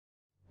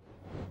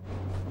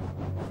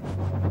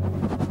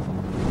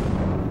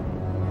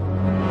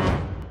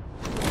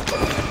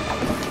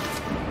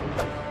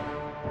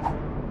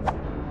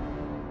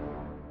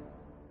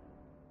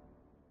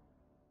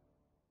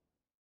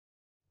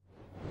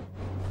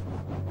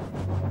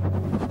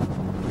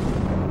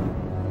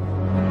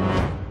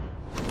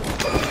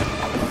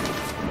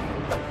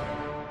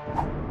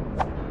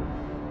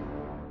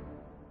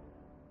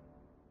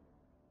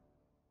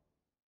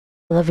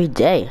every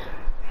day.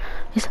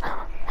 It's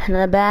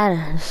not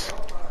bad.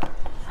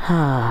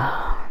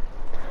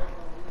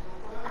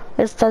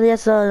 Let's study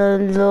us a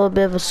little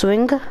bit of a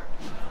swing.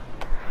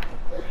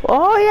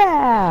 Oh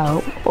yeah!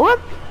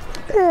 Whoop!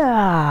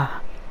 Yeah!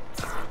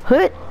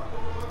 Hit!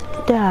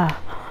 Yeah!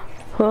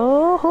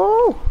 Oh!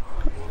 Oh!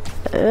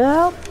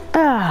 Yep!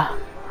 Ah!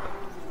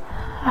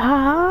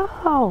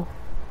 Ow!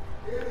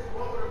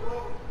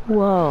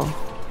 Whoa!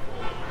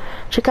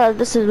 Check out,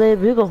 this is Lady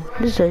Bugle.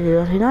 This is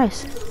really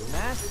nice.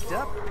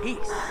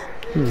 Masterpiece.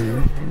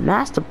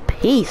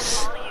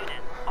 Masterpiece.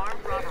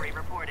 Armed robbery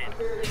reported.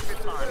 Please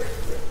respond.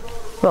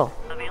 Whoa.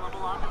 Available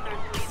officers,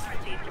 please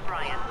proceed to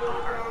Brian.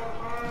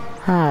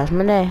 Over. That's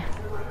my day.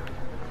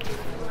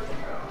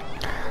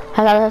 I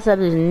gotta set up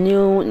these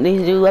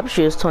new web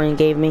shoes Tony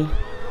gave me.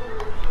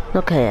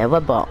 Okay,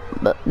 what about?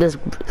 But this.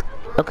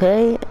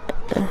 Okay.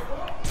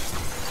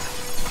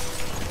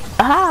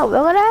 Ah,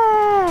 look at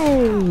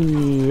that!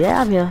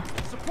 Yeah, I'm here.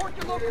 Support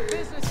your local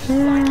businesses.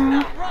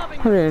 Yeah.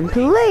 I'm in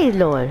play,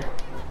 Lord.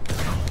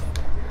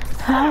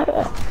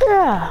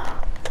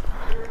 Yeah.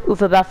 Ooh,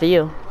 feel bad for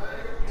you.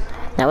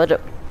 Now what's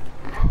up?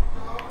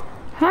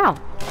 How?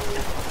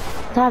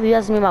 How have you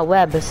asked me about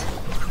webs?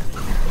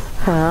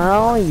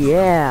 Oh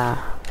yeah.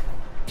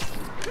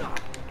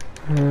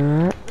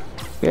 You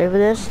ready for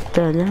this?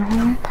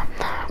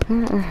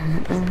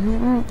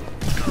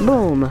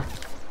 Boom.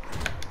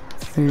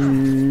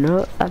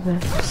 No other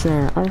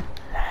percent. I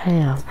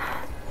have.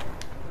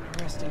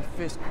 Resting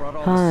fist brought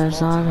all Oh, the it's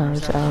small not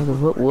towns out down. of the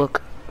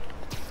woodwork.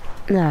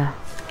 Nah.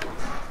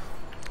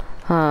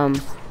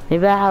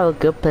 Maybe I have a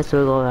good place to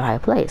go to a high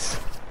place.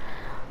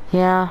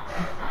 Yeah.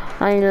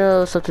 I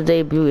know so to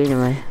debut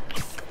anyway.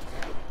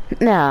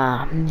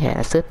 Nah. Yeah,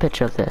 let's get a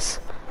picture of this.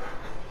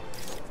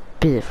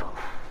 Beautiful.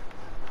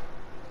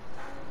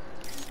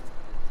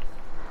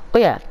 Oh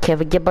yeah, can't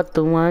forget about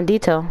the one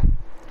detail.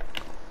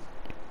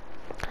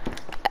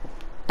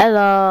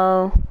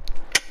 Hello.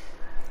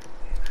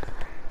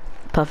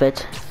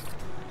 Perfect.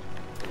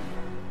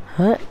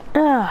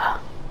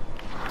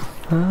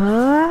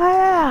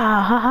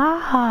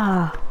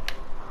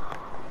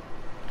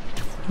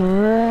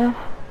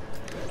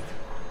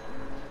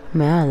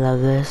 Man, I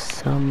love this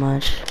so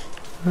much.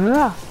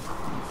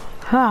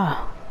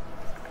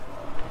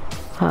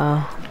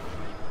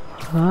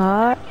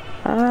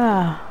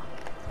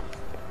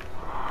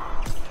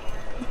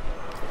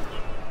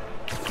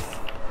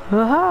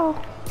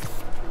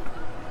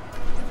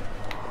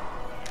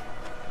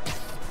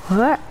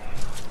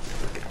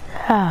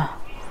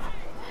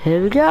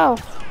 Here we go.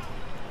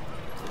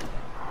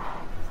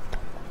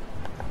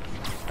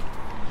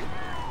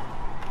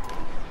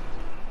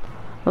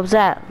 What was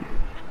that?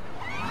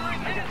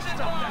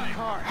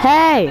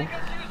 Hey!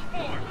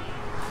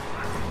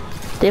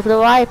 Stay for the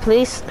ride,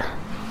 please.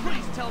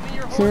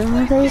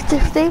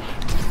 Stay.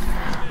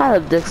 I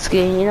love this ski,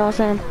 you know what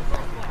I'm saying?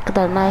 Got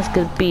that nice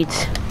good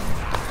beat.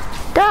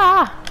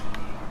 Ah!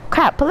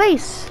 Crap,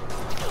 police!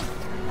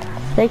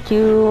 Thank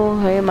you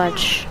very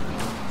much.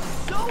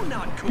 So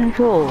not cool.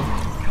 Cool.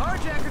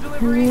 Carjacker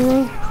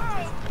delivery.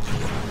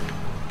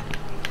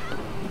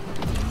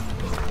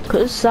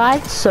 Good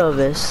side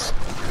service.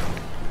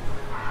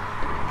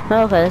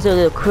 Okay, let's do a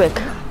little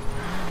quick.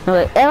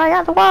 Okay, am I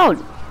out the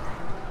world?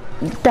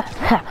 No,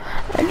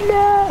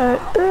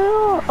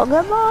 oh,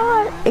 come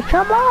on.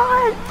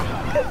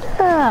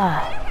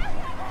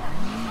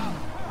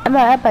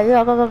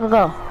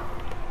 Go.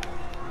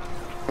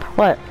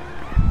 What?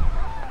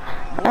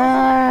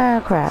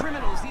 Crap.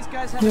 Criminals, these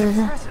guys have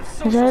impressive Is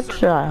social that circle.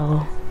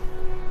 trial?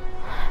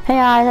 Hey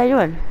guys, how you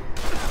doing?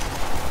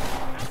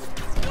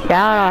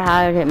 Yeah, I don't know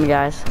how to hit me,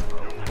 guys.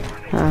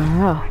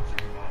 Oh.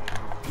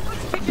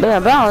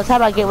 But let's how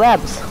about get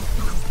webs?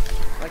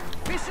 Like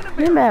fish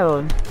in a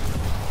barrel.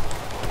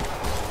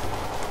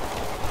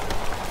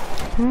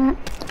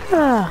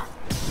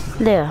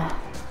 There.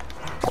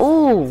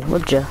 Ooh,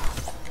 would ya?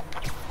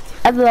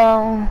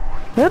 Hello.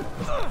 Yep.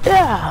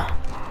 Yeah.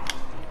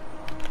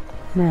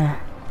 Man.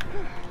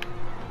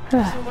 So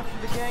much for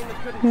the gang that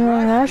couldn't Yeah,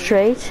 drive. that's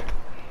straight.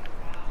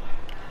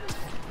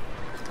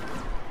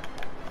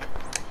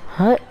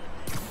 What?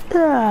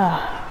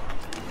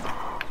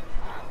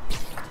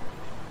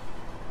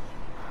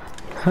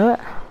 What?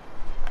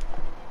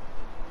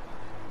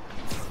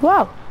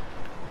 Wow.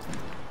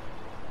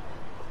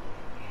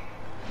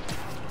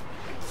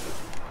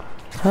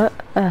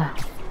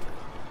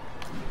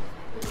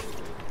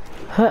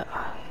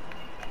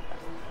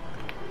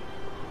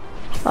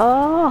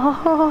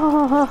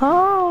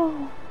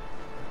 Oh.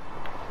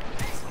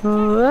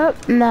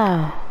 What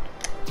now?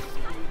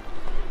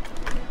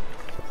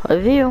 A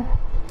view.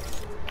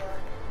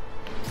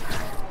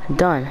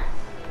 Done.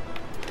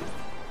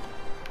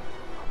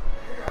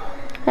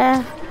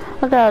 Yeah,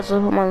 I got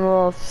some my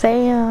little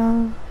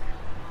fan.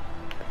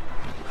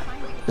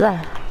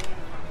 That.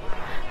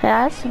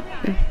 Yeah, that's.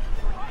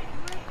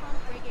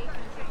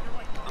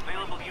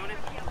 Available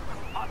units.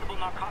 Possible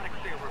narcotics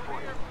sale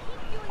report.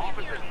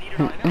 Officers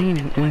needed on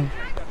immediate place.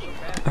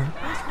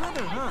 Nice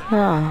weather, huh?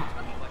 Yeah.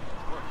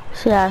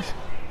 Yes.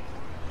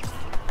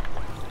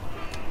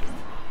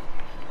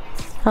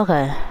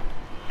 Okay.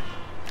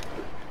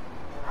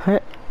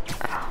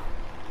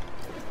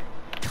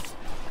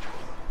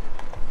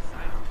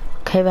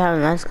 Okay, we're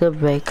having a nice good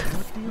break.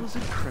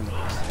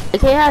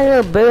 Okay, how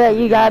you break that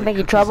you gotta make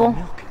you trouble?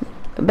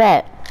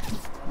 Bet.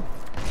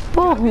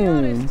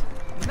 Boom.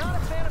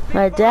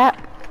 Like that.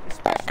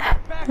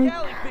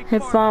 Hey,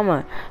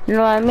 farmer. You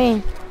know what I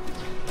mean?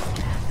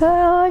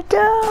 Oh,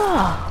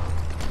 duh.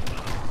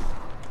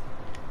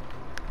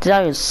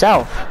 Tell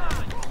yourself.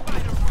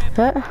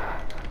 Huh?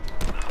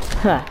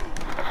 Huh.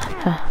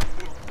 Huh.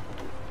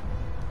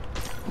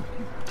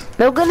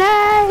 No good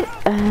night.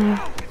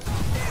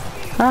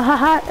 Huh.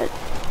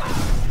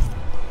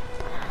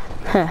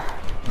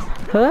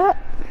 Huh.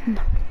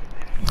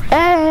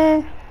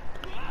 Hey.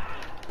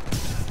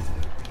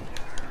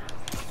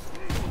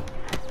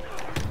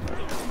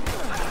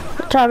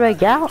 Try to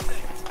break out.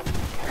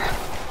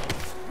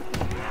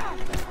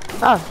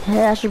 Oh,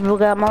 yeah, I should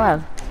broke out my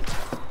life.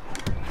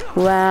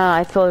 Wow,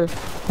 I feel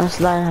that's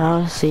like how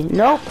I see.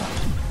 Nope.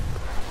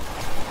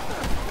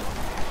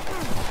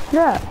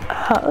 Yeah.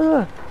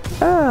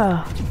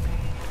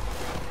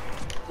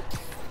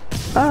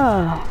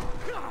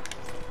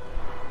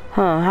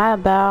 How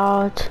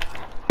about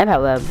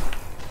Impact Web?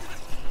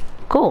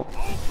 Cool.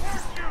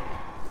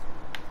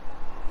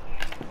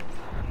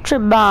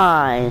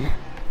 Tribine.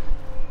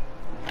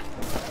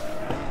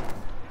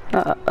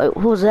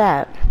 Who's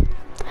that?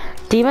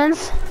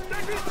 Demons?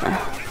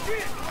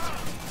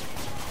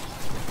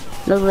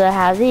 Look at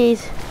how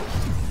these.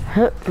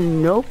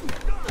 Nope.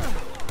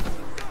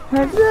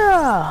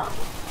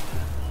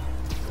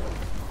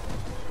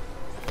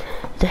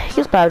 The heck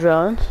is bad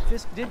drones?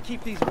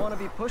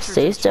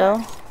 Stay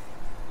still.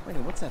 Wait,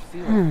 what's that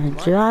feeling?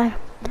 Do I?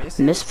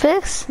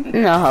 Misfix?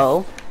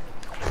 No.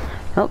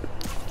 Nope.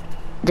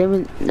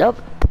 Nope.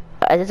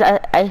 I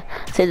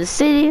say the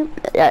city.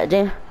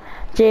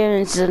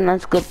 James is a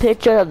nice good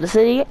picture of the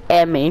city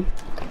and me.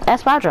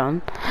 That's my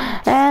drone.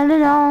 And you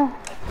know,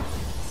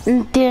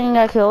 didn't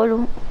get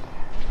killed.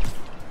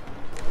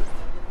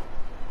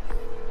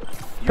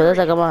 But looks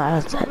like I'm on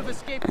outside.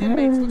 Looks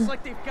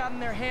like they've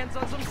gotten their hands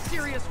on some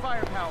serious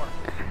firepower.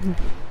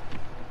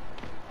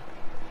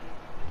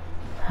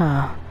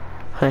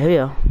 Okay, here we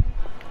go.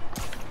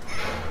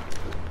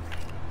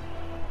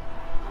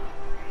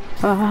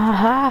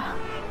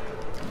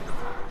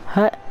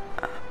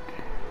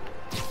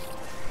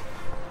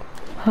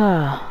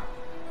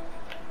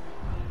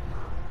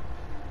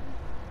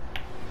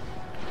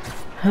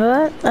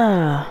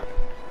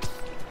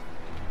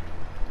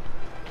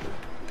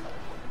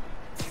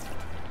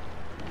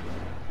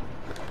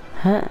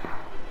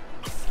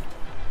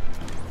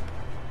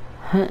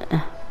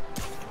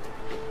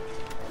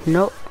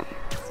 Nope.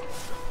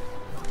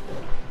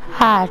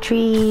 High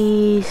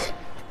trees.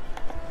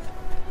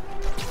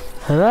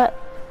 What?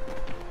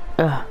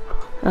 Ha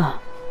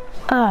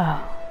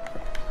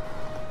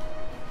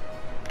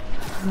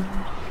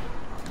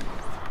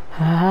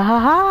ha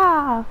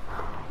ha!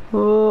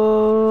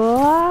 Whoa!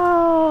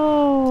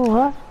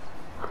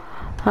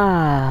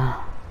 Ah.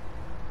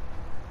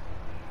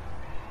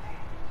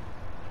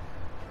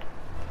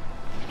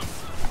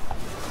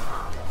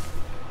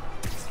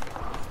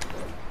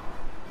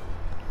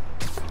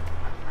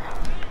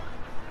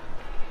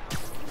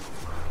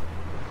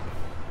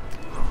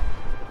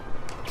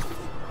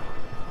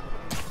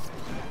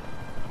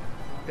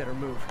 Better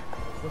move.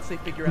 Once they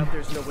figure out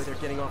there's no way they're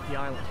getting off the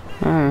island.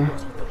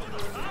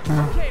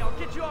 Okay, I'll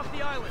get you off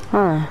the island.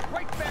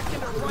 Right back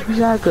into right. Who's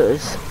that good?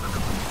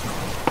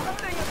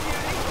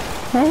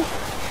 Hey?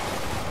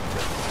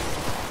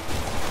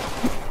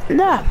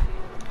 No.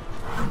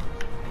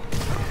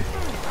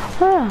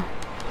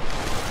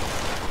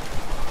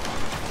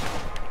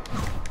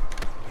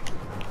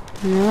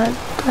 What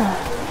the?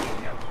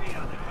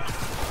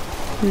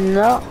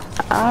 No,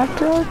 I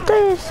don't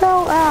think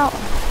so. Out.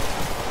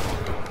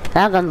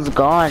 That gun's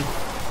gone.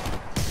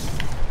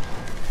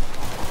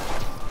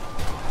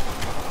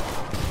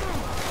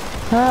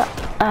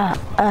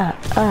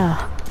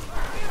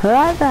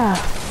 Right there.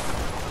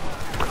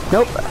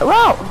 Nope.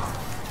 Whoa.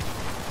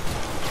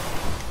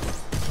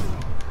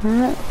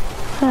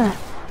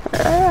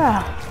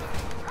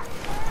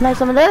 Like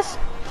some of this?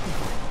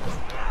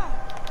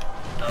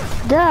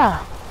 Duh.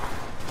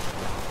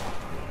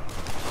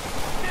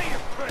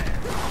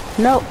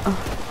 Nope.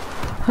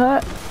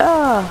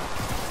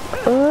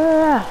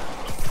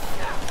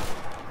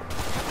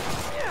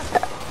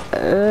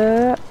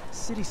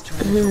 City's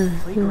turning into a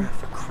playground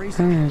for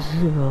crazy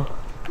people.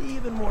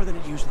 Even more than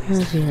it usually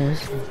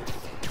is.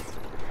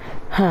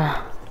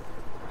 Huh.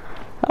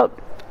 Oh.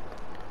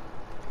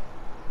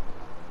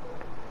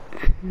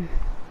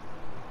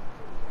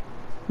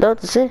 No,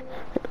 the sea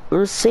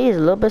is a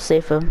little bit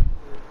safer.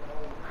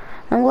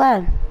 I'm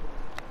glad.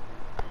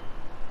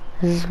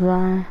 This is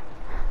why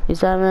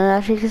I'm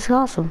actually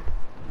awesome.